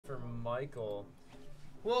Michael.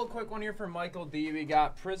 A little quick one here for Michael D. We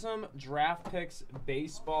got Prism Draft Picks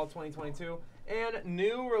Baseball 2022 and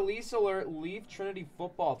new release alert Leaf Trinity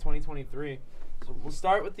Football 2023. So we'll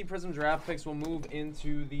start with the Prism Draft Picks. We'll move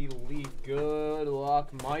into the Leaf. Good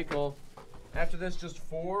luck, Michael. After this, just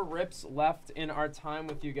 4 rips left in our time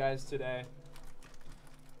with you guys today.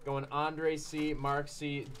 Going Andre C, Mark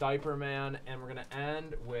C, Diaper Man, and we're going to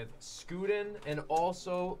end with Scootin and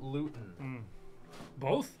also Luton.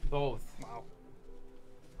 Both? Both. Wow.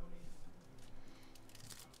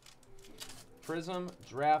 Prism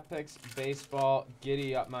Draft Picks Baseball.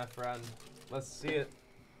 Giddy up, my friend. Let's see it.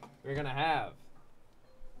 We're going to have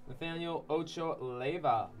Nathaniel Ocho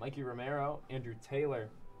Leyva, Mikey Romero, Andrew Taylor,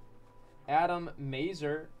 Adam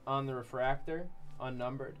Mazer on the refractor,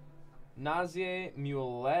 unnumbered. Nazier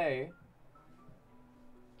Muley,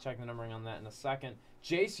 check the numbering on that in a second.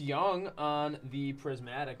 Jace Young on the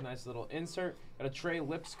prismatic, nice little insert. Got a Trey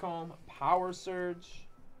Lipscomb, Power Surge.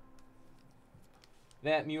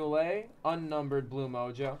 That Muley, unnumbered Blue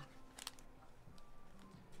Mojo.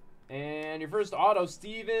 And your first auto,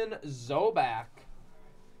 Steven Zobak.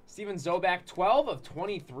 Steven Zobak, 12 of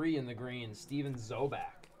 23 in the green. Steven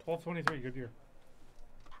Zobak. 12-23, good year.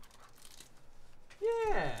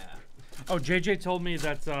 Yeah. Oh, JJ told me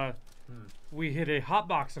that we hit a hot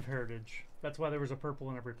box of Heritage. That's why there was a purple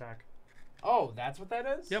in every pack. Oh, that's what that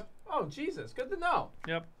is? Yep. Oh, Jesus. Good to know.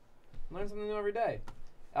 Yep. Learn something new every day.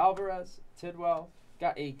 Alvarez, Tidwell,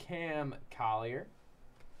 got a Cam Collier,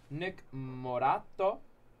 Nick Morato,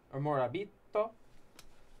 or Morabito,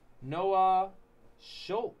 Noah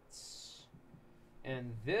Schultz.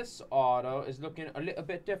 And this auto is looking a little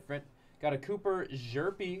bit different. Got a Cooper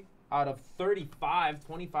Zerpe out of 35,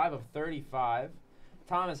 25 of 35.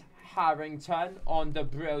 Thomas Harrington on the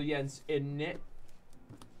brilliance in it.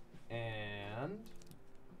 And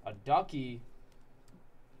a Ducky.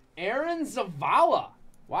 Aaron Zavala.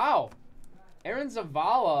 Wow. Aaron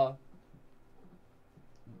Zavala.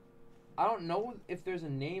 I don't know if there's a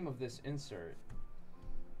name of this insert.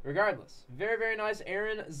 Regardless, very, very nice.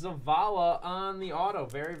 Aaron Zavala on the auto.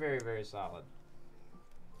 Very, very, very solid.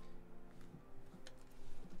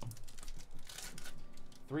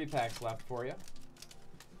 Three packs left for you.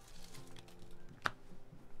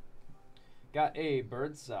 Got a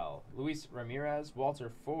Birdsell, Luis Ramirez,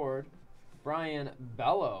 Walter Ford, Brian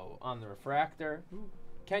Bello on the refractor,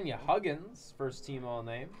 Kenya Huggins, first team all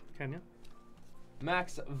name, Kenya.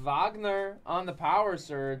 Max Wagner on the Power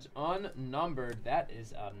Surge, unnumbered. That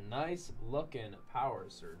is a nice looking Power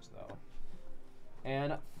Surge though.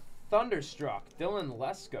 And Thunderstruck, Dylan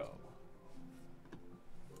Lesko.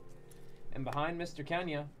 And behind Mr.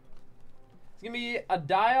 Kenya, it's going to be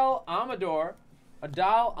Adile Amador.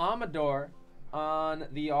 Adile Amador on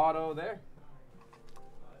the auto there.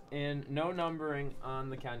 And no numbering on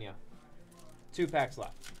the Kenya. 2 packs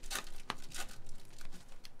left.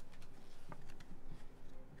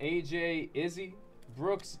 AJ Izzy,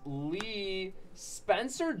 Brooks Lee,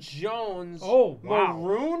 Spencer Jones. Oh, wow.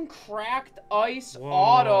 Maroon cracked ice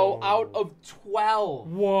auto out of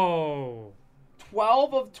 12. Whoa.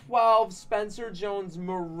 12 of 12 Spencer Jones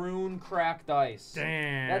maroon cracked ice.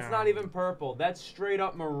 Damn. That's not even purple. That's straight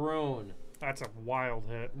up maroon. That's a wild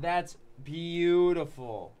hit. That's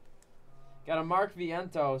beautiful. Got a Mark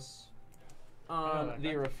Vientos on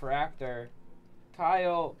the refractor.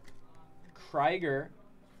 Kyle Krieger.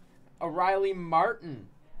 A Riley Martin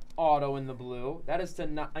auto in the blue. That is to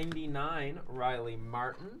 99, Riley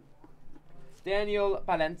Martin. Daniel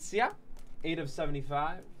Palencia, 8 of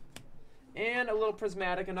 75. And a little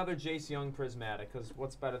prismatic, another Jace Young prismatic, because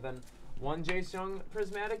what's better than 1 Jace Young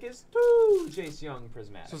prismatic is 2 Jace Young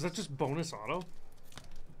prismatic. So is that just bonus auto?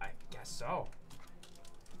 I guess so.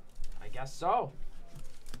 I guess so.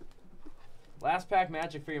 Last pack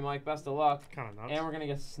magic for you, Mike. Best of luck. Kind of nuts. And we're going to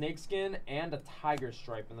get Snakeskin and a Tiger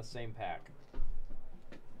Stripe in the same pack.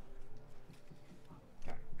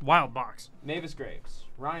 Okay. Wild box. Mavis Graves,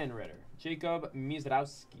 Ryan Ritter, Jacob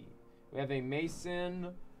Mizrowski. We have a Mason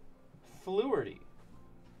Fluharty,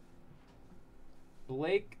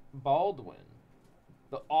 Blake Baldwin.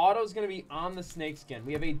 The auto's going to be on the Snakeskin.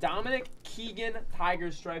 We have a Dominic Keegan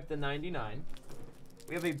Tiger Stripe to 99.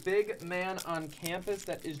 We have a big man on campus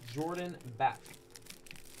that is Jordan Beck.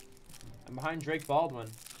 And behind Drake Baldwin,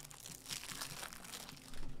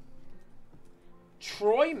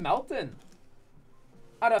 Troy Melton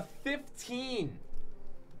out of 15.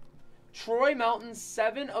 Troy Melton,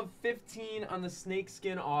 7 of 15 on the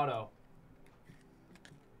Snakeskin auto.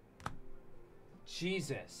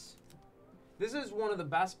 Jesus. This is one of the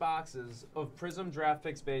best boxes of Prism Draft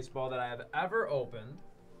Picks Baseball that I have ever opened.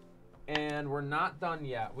 And we're not done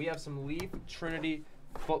yet. We have some Leaf Trinity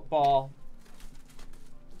football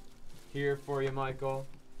here for you, Michael.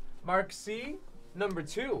 Mark C, number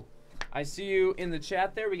 2. I see you in the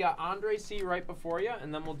chat there. We got Andre C right before you,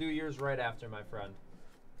 and then we'll do yours right after, my friend.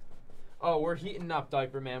 Oh, we're heating up,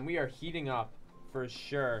 Diaper Man. We are heating up for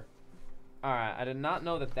sure. All right, I did not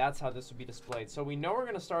know that that's how this would be displayed. So we know we're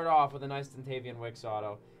going to start off with a nice Dontavian Wicks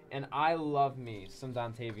auto, and I love me some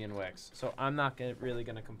Dontavian Wicks, so I'm not really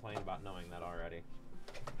going to complain about knowing that already.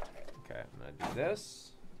 Okay, I'm going to do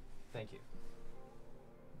this. Thank you.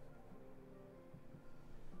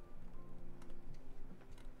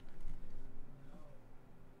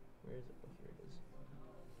 Where is it? Oh, here it is.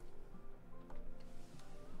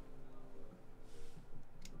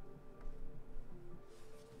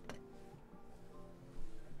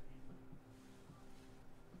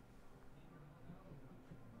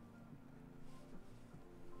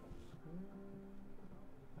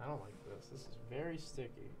 I don't like this. This is very sticky.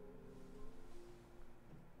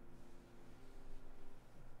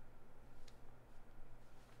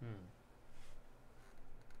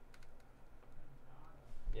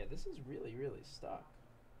 Yeah, this is really, really stuck.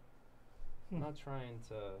 I'm not trying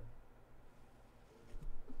to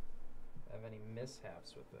have any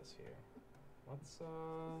mishaps with this here. Let's,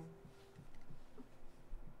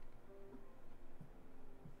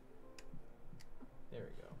 there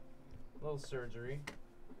we go. A little surgery.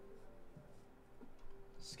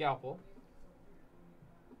 Scalpel.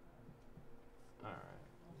 Alright.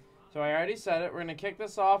 So I already said it. We're going to kick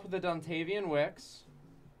this off with the Dontavian Wicks.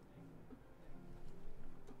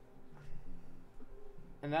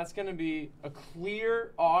 And that's going to be a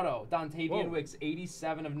clear auto. Dontavian Wicks,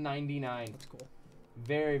 87 of 99. That's cool.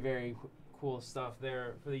 Very, very cool stuff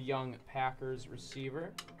there for the young Packers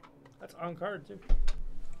receiver. That's on card, too.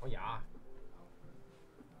 Oh, yeah.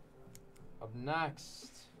 Up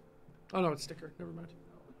next. Oh, no, it's sticker. Never mind.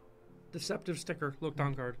 Deceptive sticker. Looked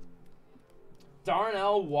on card.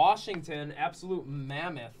 Darnell Washington, absolute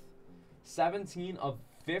mammoth. 17 of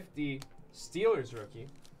 50. Steelers rookie.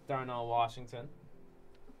 Darnell Washington.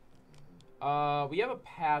 We have a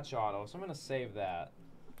patch auto, so I'm going to save that.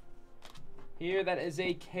 Here, that is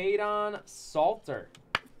a Kadon Salter.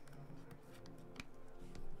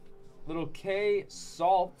 Little K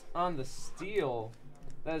Salt on the steel.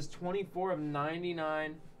 That is 24 of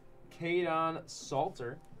 99. Kadon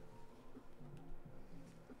Salter.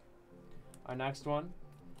 Our next one,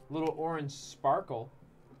 little orange sparkle.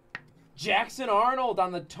 Jackson Arnold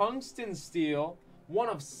on the tungsten steel. 1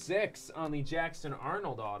 of 6 on the Jackson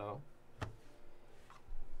Arnold auto.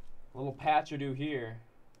 A little patch or do here.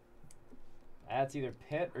 That's either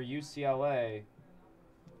Pitt or UCLA.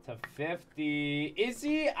 To 50.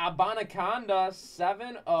 Izzy Abanikanda,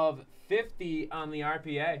 7 of 50 on the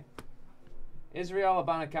RPA. Israel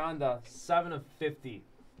Abanikanda, 7 of 50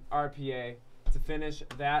 RPA to finish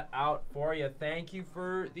that out for you. Thank you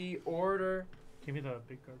for the order. Give me the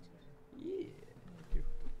big cards. Yeah.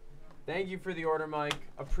 Thank you for the order, Mike.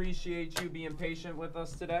 Appreciate you being patient with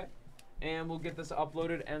us today. And we'll get this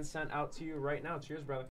uploaded and sent out to you right now. Cheers, brother.